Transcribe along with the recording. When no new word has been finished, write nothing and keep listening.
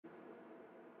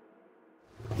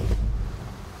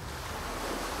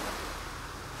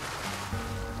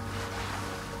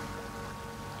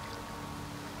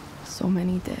So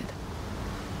many dead.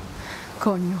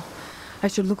 Coño. I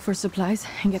should look for supplies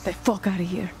and get the fuck out of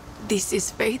here. This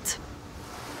is fate.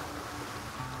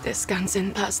 Descansa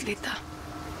en paz, Lita.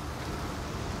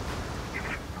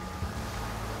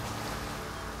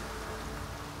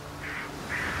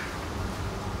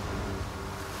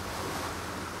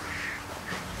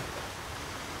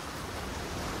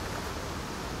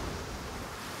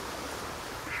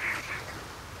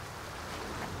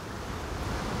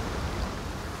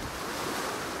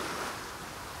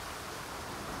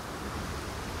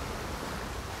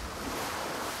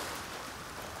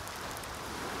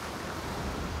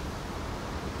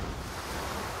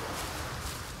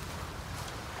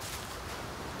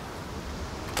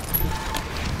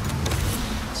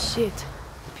 Shit.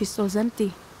 Pistol's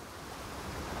empty.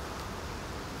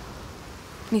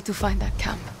 Need to find that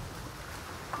camp.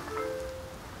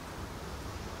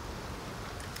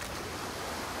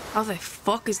 How the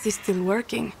fuck is this still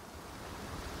working?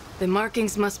 The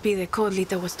markings must be the code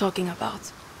Lita was talking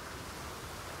about.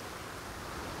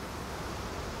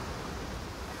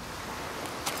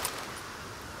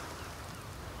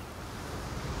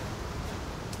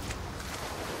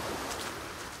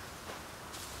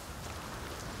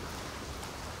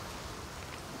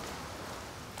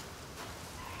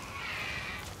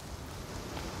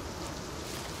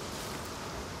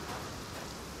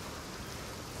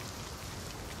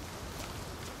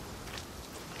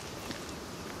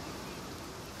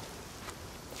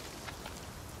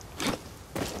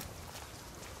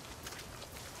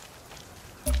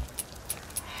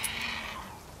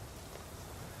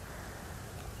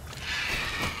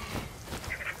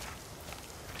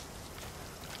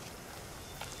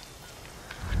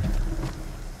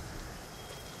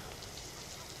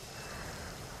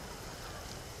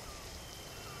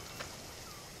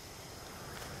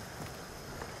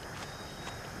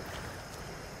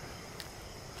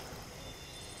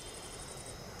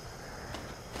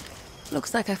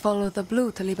 Looks like I followed the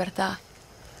blue to Libertad.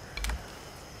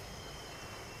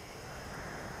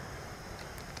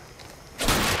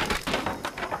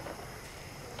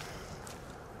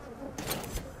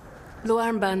 Blue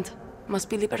armband. Must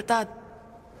be Libertad.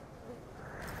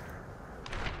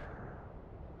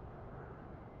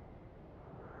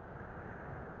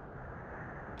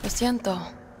 Lo siento.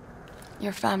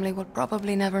 Your family will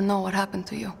probably never know what happened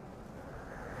to you.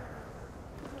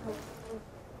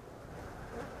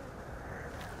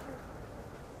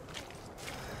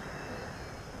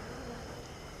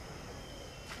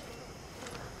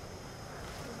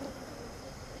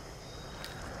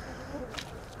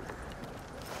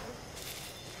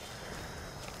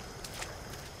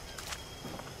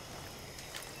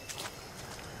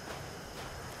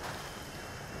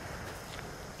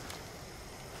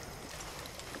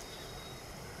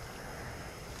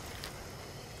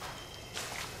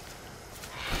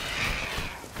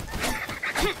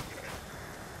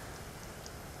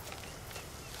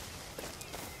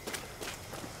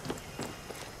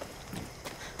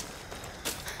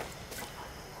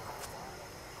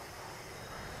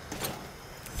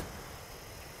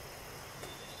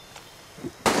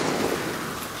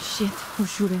 Shit, who's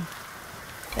shooting?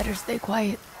 Better stay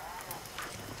quiet.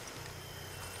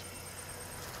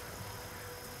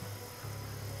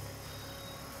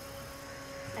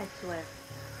 I swear,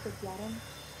 sekarang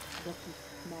that is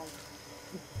smell.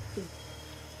 It stinks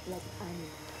like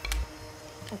animal.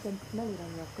 I can smell it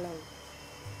on your clothes.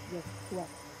 Your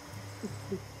sweat. It's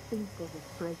the stink of a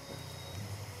prison.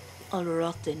 All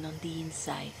rotten on the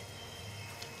inside.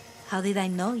 How did I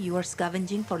know you were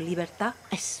scavenging for Libertad?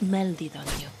 I smelled it on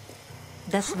you.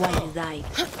 That's why you died.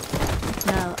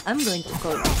 Now I'm going to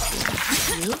call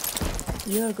you.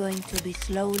 You're going to be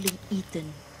slowly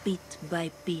eaten, bit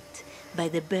by bit, by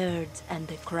the birds and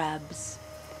the crabs.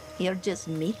 You're just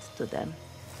meat to them.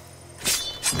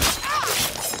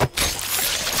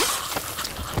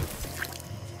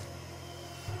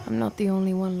 I'm not the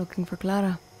only one looking for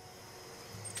Clara.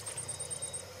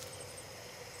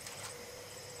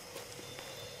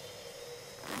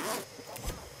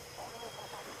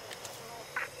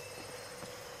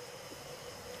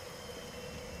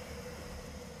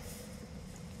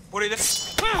 What is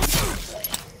it?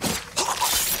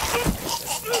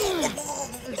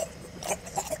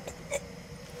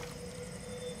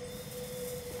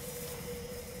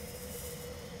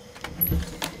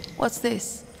 What's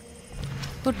this?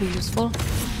 Would be useful.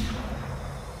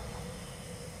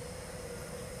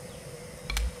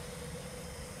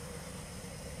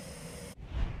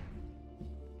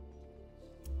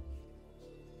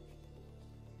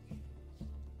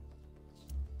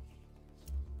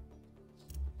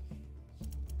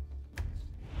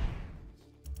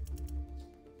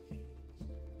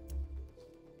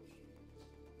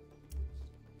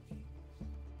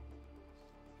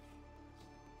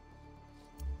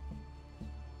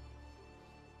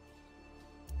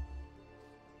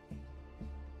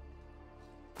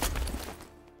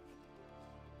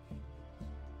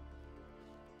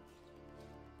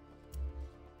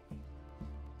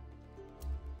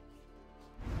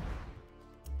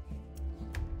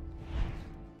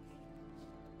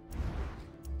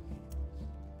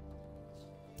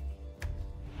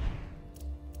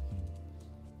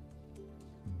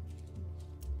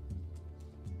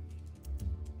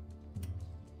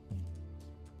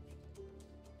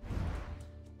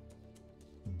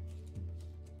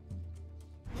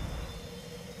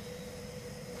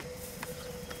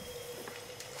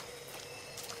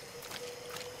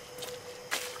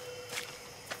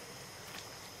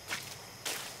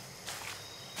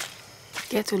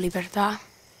 Get to Libertad,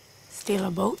 steal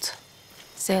a boat,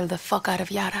 sail the fuck out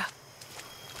of Yara.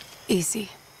 Easy.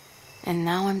 And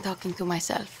now I'm talking to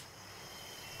myself.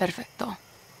 Perfecto.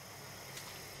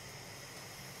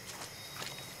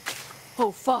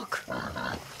 Oh, fuck.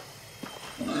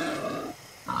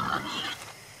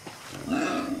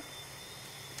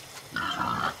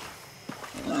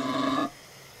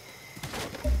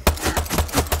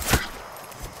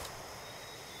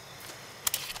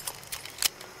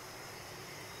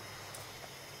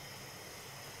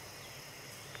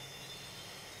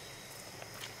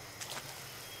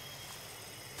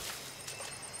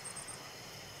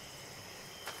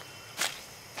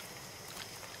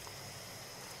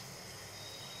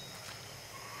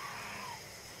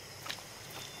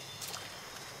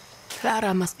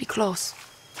 Clara must be close.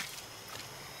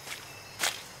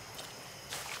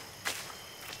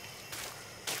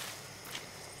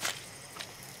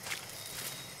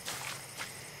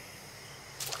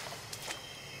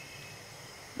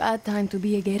 Bad time to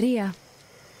be a guerrilla.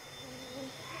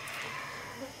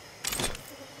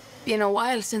 Been a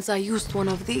while since I used one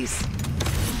of these.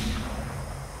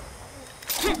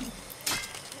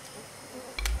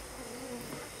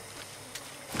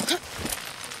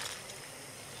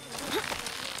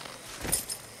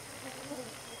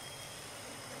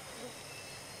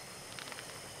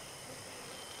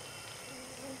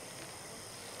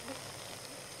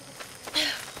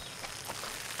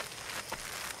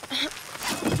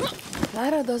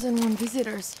 Clara doesn't want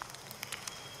visitors.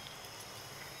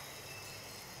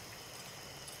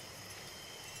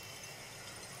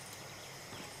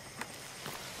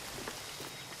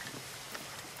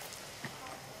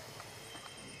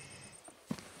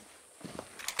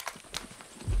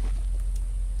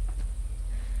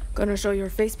 Gonna show your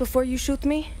face before you shoot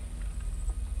me?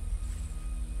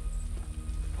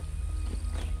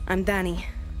 I'm Danny,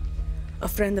 a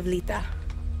friend of Lita.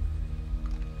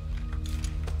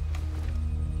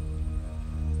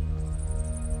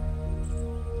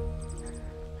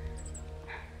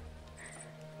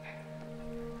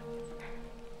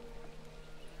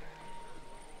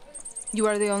 You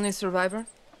are the only survivor?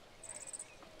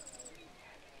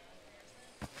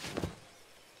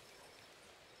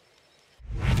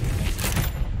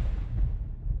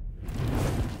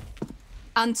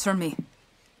 Answer me.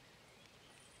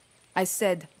 I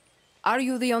said, are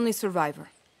you the only survivor?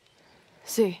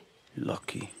 Si.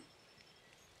 Lucky.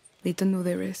 Lita knew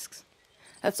the risks.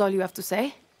 That's all you have to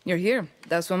say? You're here.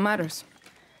 That's what matters.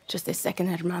 Just a second,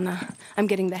 hermana. I'm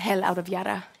getting the hell out of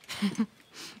Yara.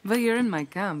 But you're in my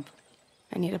camp.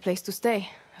 I need a place to stay.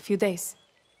 A few days.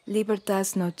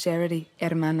 Libertad's no charity,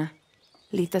 hermana.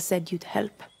 Lita said you'd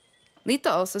help.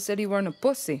 Lita also said you weren't a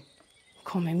pussy.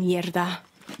 Come mierda.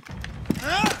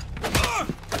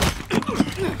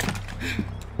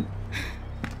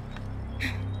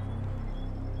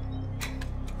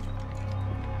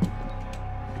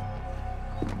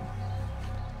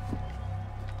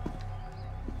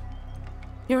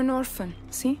 You're an orphan,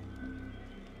 see?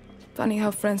 Funny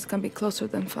how friends can be closer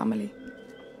than family.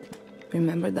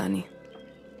 Remember, Danny,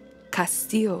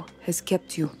 Castillo has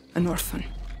kept you an orphan.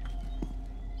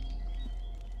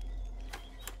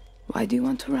 Why do you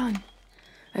want to run?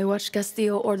 I watched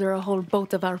Castillo order a whole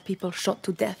boat of our people shot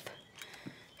to death.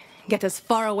 Get as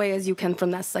far away as you can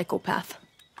from that psychopath.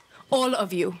 All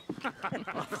of you.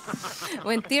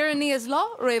 When tyranny is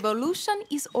law, revolution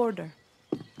is order.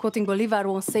 Quoting Bolivar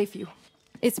won't save you.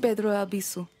 It's Pedro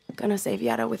Albizu. Gonna save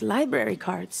Yara with library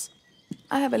cards.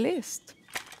 I have a list.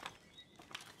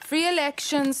 Free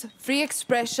elections, free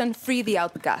expression, free the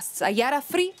outcasts. A Yara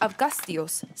free of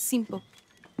Castillos. Simple.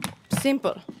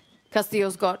 Simple.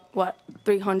 Castillo's got, what,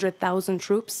 300,000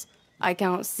 troops? I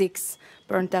count 6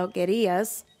 burnt-out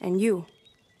guerrillas, and you,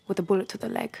 with a bullet to the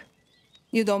leg.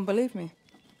 You don't believe me?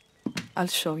 I'll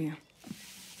show you.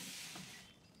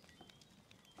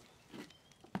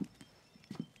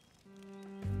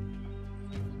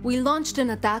 We launched an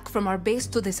attack from our base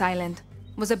to this island.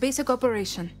 It was a basic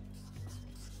operation.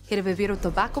 Hit a Viviro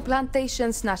tobacco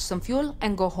plantation, snatch some fuel,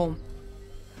 and go home.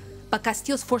 But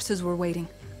Castillo's forces were waiting.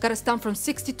 Got us down from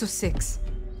 60 to 6.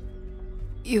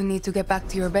 You need to get back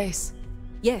to your base.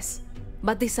 Yes,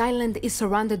 but this island is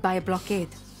surrounded by a blockade.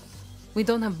 We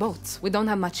don't have boats, we don't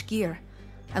have much gear.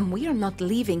 And we are not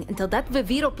leaving until that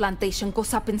Viviro plantation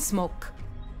goes up in smoke.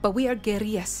 But we are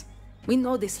guerrillas. We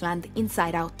know this land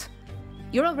inside out.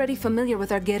 You're already familiar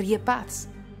with our guerrilla paths.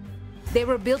 They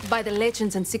were built by the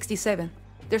legends in 67.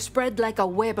 They're spread like a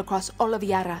web across all of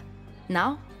Yara.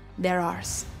 Now, they're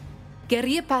ours.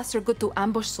 Guerrilla paths are good to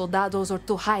ambush soldados or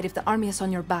to hide if the army is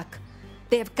on your back.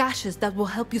 They have caches that will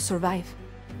help you survive.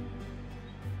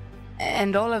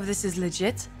 And all of this is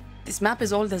legit? This map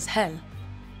is old as hell.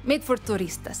 Made for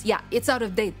turistas. Yeah, it's out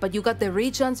of date, but you got the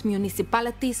regions,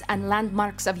 municipalities, and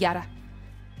landmarks of Yara.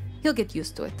 You'll get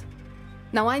used to it.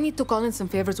 Now I need to call in some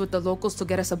favors with the locals to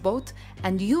get us a boat,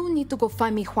 and you need to go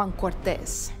find me Juan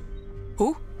Cortez.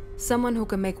 Who? Someone who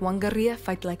can make one guerrilla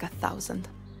fight like 1,000.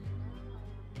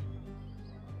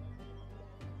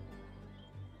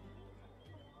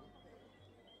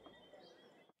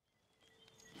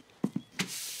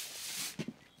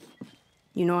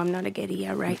 You know I'm not a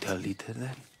guerrilla, right? Tell Lita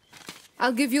then.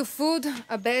 I'll give you food,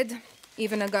 a bed,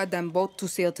 even a goddamn boat to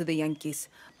sail to the Yankees.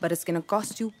 But it's gonna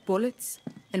cost you bullets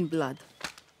and blood.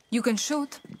 You can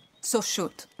shoot, so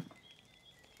shoot.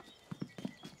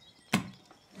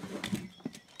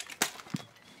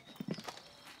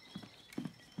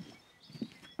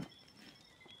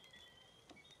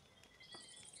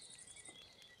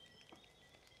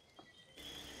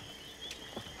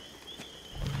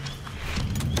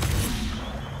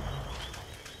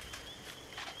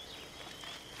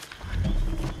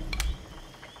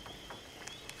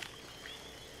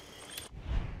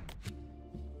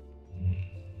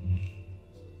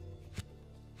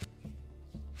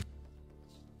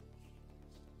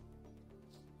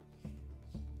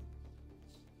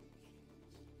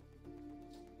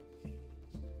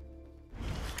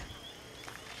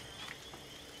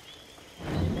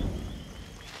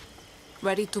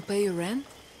 Ready to pay your rent?